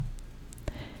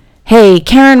Hey,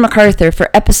 Karen MacArthur for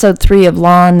episode 3 of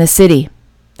Law in the City.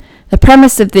 The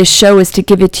premise of this show is to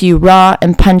give it to you raw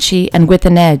and punchy and with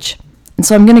an edge. And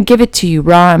so I'm going to give it to you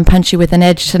raw and punchy with an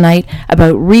edge tonight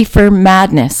about reefer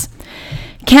madness.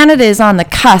 Canada is on the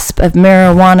cusp of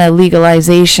marijuana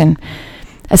legalization.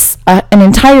 An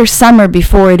entire summer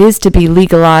before it is to be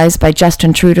legalized by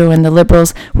Justin Trudeau and the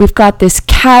Liberals, we've got this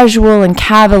casual and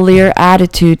cavalier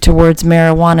attitude towards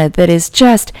marijuana that is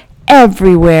just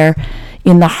everywhere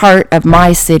in the heart of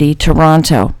my city,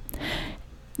 Toronto.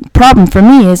 Problem for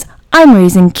me is I'm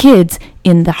raising kids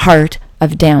in the heart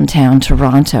of downtown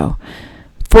Toronto.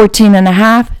 14 and a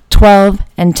half, 12,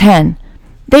 and 10.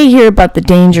 They hear about the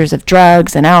dangers of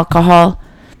drugs and alcohol.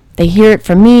 They hear it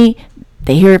from me.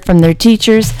 They hear it from their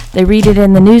teachers. They read it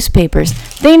in the newspapers.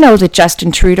 They know that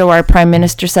Justin Trudeau, our Prime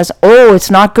Minister, says, oh,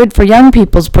 it's not good for young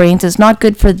people's brains. It's not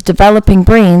good for developing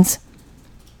brains.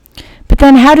 But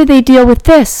then how do they deal with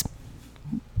this?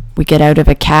 We get out of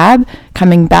a cab,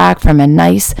 coming back from a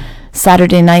nice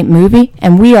Saturday night movie,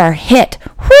 and we are hit,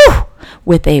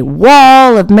 with a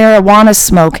wall of marijuana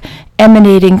smoke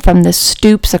emanating from the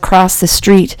stoops across the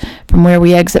street from where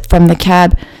we exit from the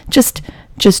cab, just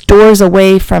doors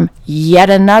away from yet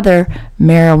another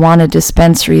marijuana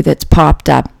dispensary that's popped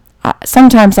up.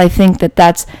 Sometimes I think that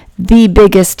that's the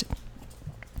biggest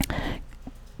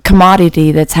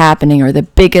commodity that's happening, or the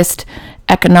biggest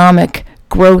economic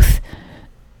growth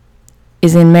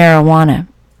is in marijuana.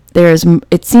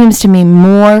 It seems to me,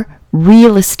 more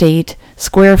real estate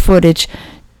square footage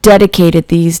dedicated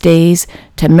these days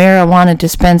to marijuana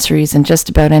dispensaries than just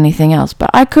about anything else.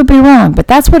 But I could be wrong, but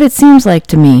that's what it seems like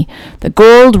to me. The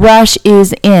gold rush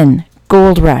is in.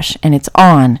 Gold rush, and it's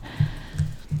on.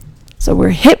 So we're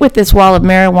hit with this wall of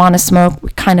marijuana smoke.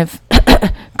 We kind of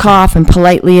cough and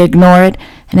politely ignore it.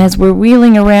 And as we're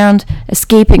wheeling around,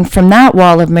 escaping from that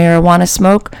wall of marijuana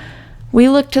smoke, we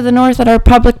look to the north at our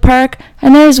public park,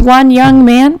 and there's one young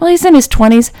man, well, he's in his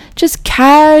 20s, just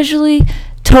casually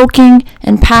toking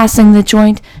and passing the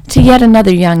joint to yet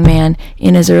another young man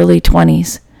in his early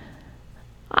 20s.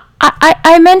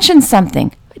 I mentioned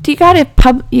something. You gotta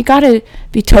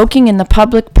be toking in the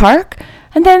public park,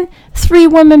 and then 3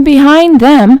 women behind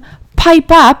them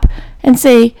pipe up and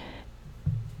say,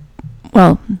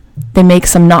 well, they make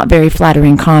some not very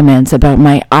flattering comments about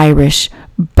my Irish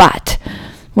butt,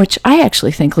 which I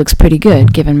actually think looks pretty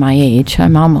good given my age.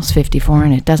 I'm almost 54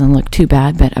 and it doesn't look too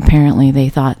bad, but apparently they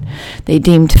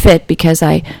deemed fit, because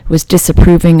I was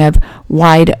disapproving of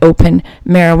wide open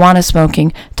marijuana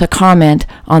smoking, to comment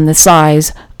on the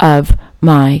size of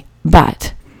my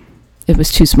butt. It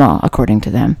was too small, according to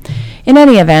them. In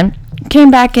any event,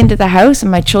 came back into the house,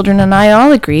 and my children and I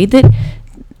all agreed that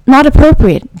not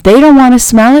appropriate. They don't want to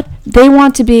smell it. They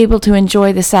want to be able to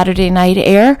enjoy the Saturday night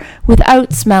air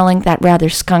without smelling that rather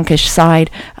skunkish side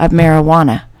of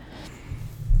marijuana.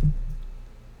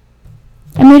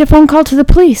 I made a phone call to the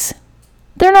police.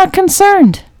 They're not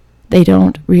concerned. They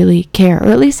don't really care,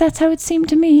 or at least that's how it seemed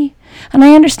to me. And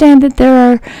I understand that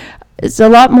there's a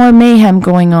lot more mayhem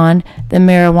going on than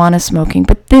marijuana smoking,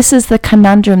 but this is the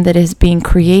conundrum that is being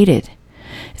created.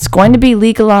 It's going to be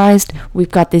legalized. We've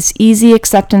got this easy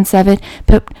acceptance of it,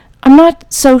 but I'm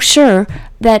not so sure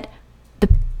that the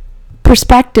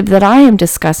perspective that I am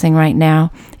discussing right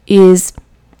now is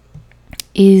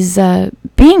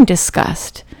being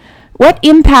discussed. What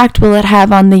impact will it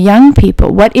have on the young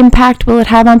people? What impact will it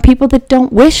have on people that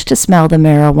don't wish to smell the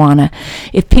marijuana?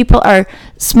 If people are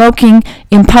smoking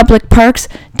in public parks,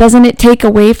 doesn't it take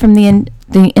away from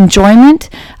the enjoyment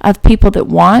of people that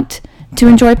want to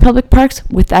enjoy public parks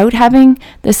without having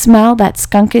the smell, that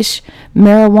skunkish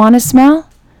marijuana smell?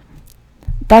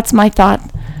 That's my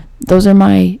thought. That's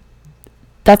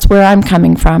where I'm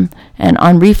coming from. And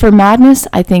on reefer madness,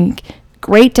 I think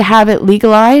great to have it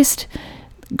legalized.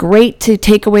 Great to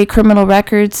take away criminal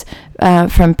records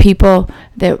from people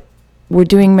that were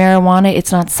doing marijuana.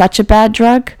 It's not such a bad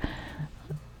drug.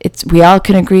 We all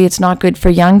can agree it's not good for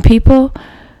young people.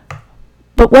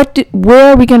 But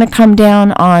where are we going to come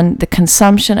down on the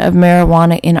consumption of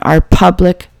marijuana in our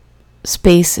public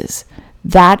spaces?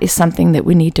 That is something that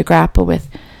we need to grapple with.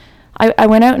 I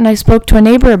went out and I spoke to a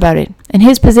neighbor about it, and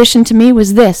his position to me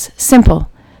was this,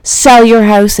 simple: sell your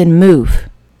house and move.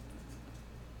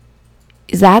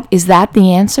 Is that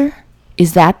the answer?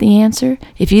 Is that the answer?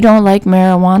 If you don't like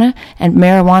marijuana and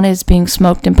marijuana is being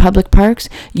smoked in public parks,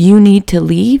 you need to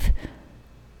leave?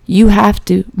 You have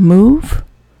to move?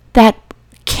 That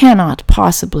cannot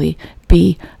possibly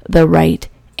be the right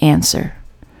answer.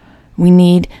 We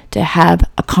need to have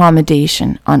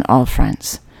accommodation on all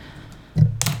fronts.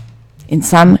 In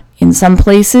some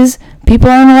places, people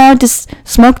aren't allowed to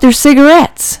smoke their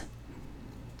cigarettes.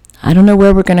 I don't know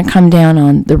where we're going to come down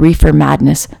on the reefer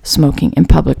madness smoking in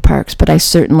public parks, but I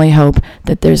certainly hope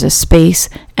that there's a space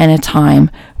and a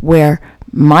time where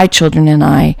my children and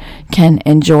I can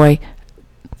enjoy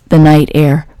the night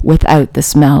air without the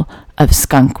smell of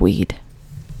skunk weed.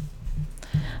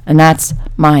 And that's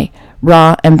my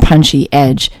raw and punchy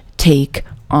edge take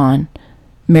on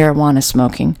marijuana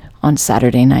smoking on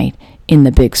Saturday night in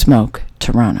the Big Smoke,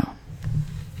 Toronto.